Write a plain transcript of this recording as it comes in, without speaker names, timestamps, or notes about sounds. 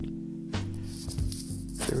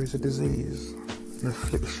There is a disease, an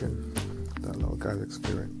affliction that a lot of guys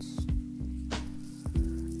experience.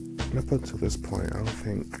 And up until this point, I don't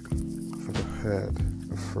think I've ever heard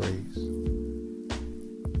a phrase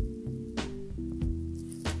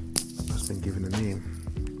that's been given a name.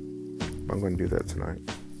 But I'm going to do that tonight.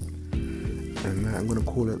 And I'm going to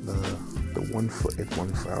call it the one-footed,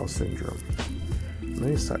 one-foot-out syndrome. And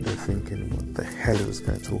then you sat there thinking, what the hell is this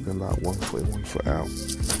guy talking about? One-footed, one-foot-out.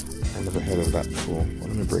 I never heard of that before. Well,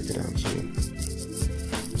 let me break it down to you.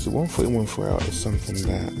 So one-footed, one-foot-out is something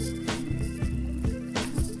that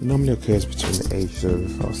normally occurs between the ages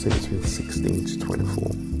of, I'll say, between 16 to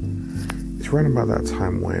 24. It's right about that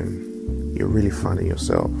time when you're really finding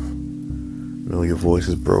yourself. You know, your voice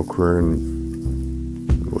is broken,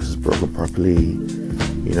 properly,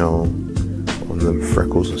 you know, all the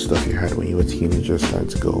freckles and stuff you had when you were a teenager starting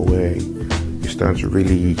to go away. You're starting to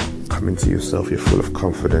really come into yourself. You're full of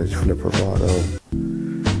confidence, you're full of bravado.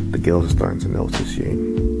 The girls are starting to notice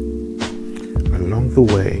you. Along the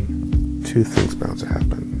way, two things bound to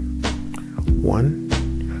happen. One,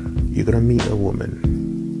 you're going to meet a woman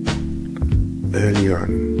early on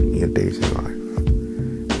in your dating life.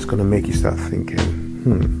 It's going to make you start thinking,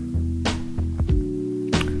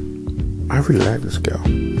 I really like this girl.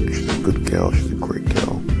 She's a good girl. She's a great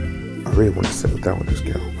girl. I really want to settle down with this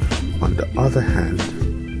girl. On the other hand,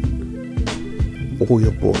 all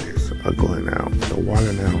your boys are going out. They're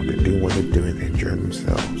wilding out. They're doing what they're doing. They're enjoying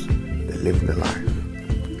themselves. They're living their life.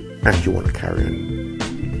 And you want to carry on.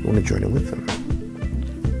 You want to join in with them.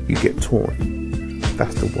 You get torn.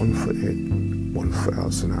 That's the one-footed,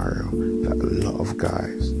 one-foot-out scenario that a lot of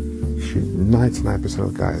guys, 99%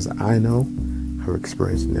 of guys that I know, have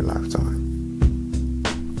experienced in their lifetime.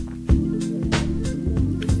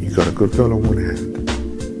 You got a good girl on one hand.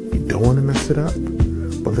 You don't want to mess it up,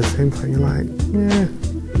 but at the same time you're like,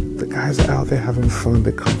 the guys are out there having fun.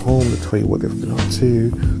 They come home, they tell you what they've been up to,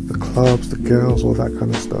 the clubs, the girls, all that kind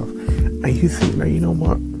of stuff. And you think, now, you know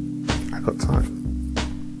what? I got time.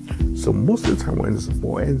 So most of the time what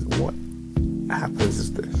happens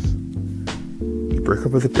is this. You break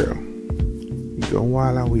up with a girl. You go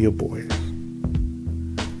wild out with your boys.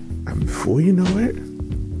 And before you know it,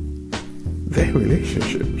 they're in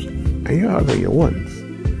relationships. And you're out there, your ones.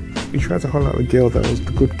 You try to hold out the girl that was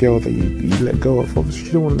the good girl that you let go of. Obviously,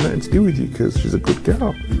 she don't want nothing to do with you because she's a good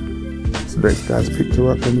girl. So the next guys picked her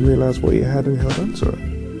up and realized what you had and held on to her.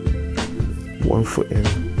 1 foot in,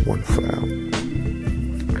 1 foot out.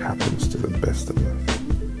 It happens to the best of us.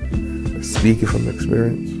 And speaking from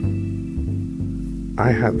experience,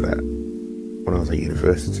 I had that when I was at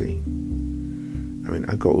university. I mean,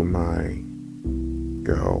 I got with my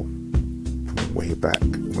girl from way back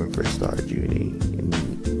when we first started uni in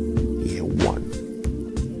year 1.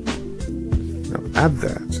 Now, add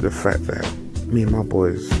that to the fact that me and my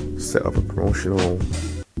boys set up a promotional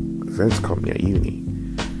events company at uni.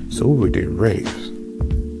 So we were doing raves.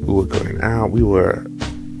 We were going out. We were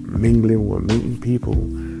mingling. We were meeting people.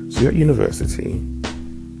 So you're at university.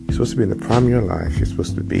 You're supposed to be in the prime of your life. You're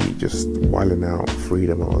supposed to be just wilding out,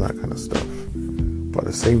 freedom, all that kind of stuff. But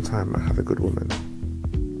at the same time, I had a good woman.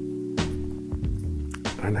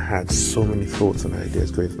 And I had so many thoughts and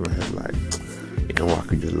ideas going through my head, like, you know what, I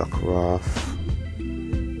could just lock her off.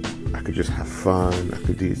 I could just have fun. I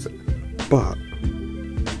could do this. But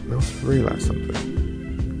I also realized something.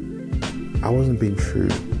 I wasn't being true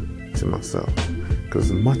to myself. Because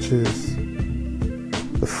as much as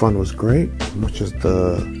the fun was great, as much as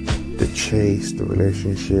the chase, the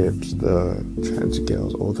relationships, the chatting to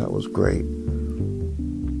girls, all that was great.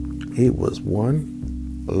 It was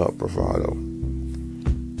 1, a lot of bravado.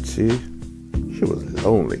 2, she was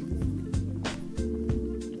lonely.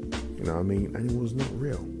 You know what I mean? And it was not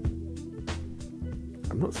real.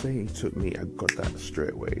 I'm not saying it took me, I got that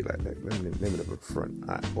straight away. Like let me up in front.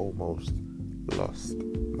 I almost lost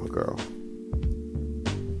my girl.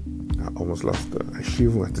 I almost lost her. And she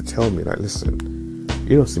even had to tell me, like, listen,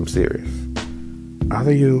 you don't seem serious.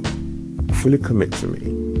 Either you fully commit to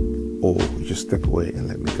me, or you just step away and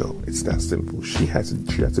let me go. It's that simple. She had to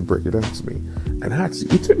break it down to me. And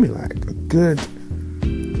it took me like a good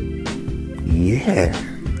year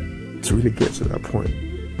to really get to that point.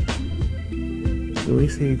 So when you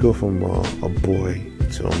say you go from a boy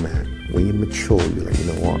to a man, when you mature, you're like, you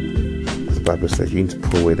know what? As the Bible says, you need to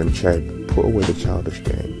put away the childish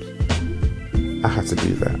games. I had to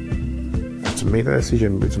do that. I had to make that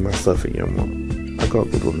decision between myself and, you know what? I got a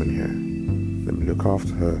good woman here. Let me look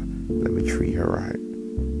after her. Let me treat her right.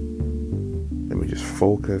 Let me just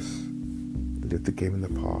focus, live the game in the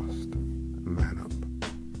past, man up.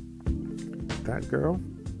 That girl,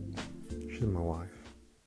 she's my wife.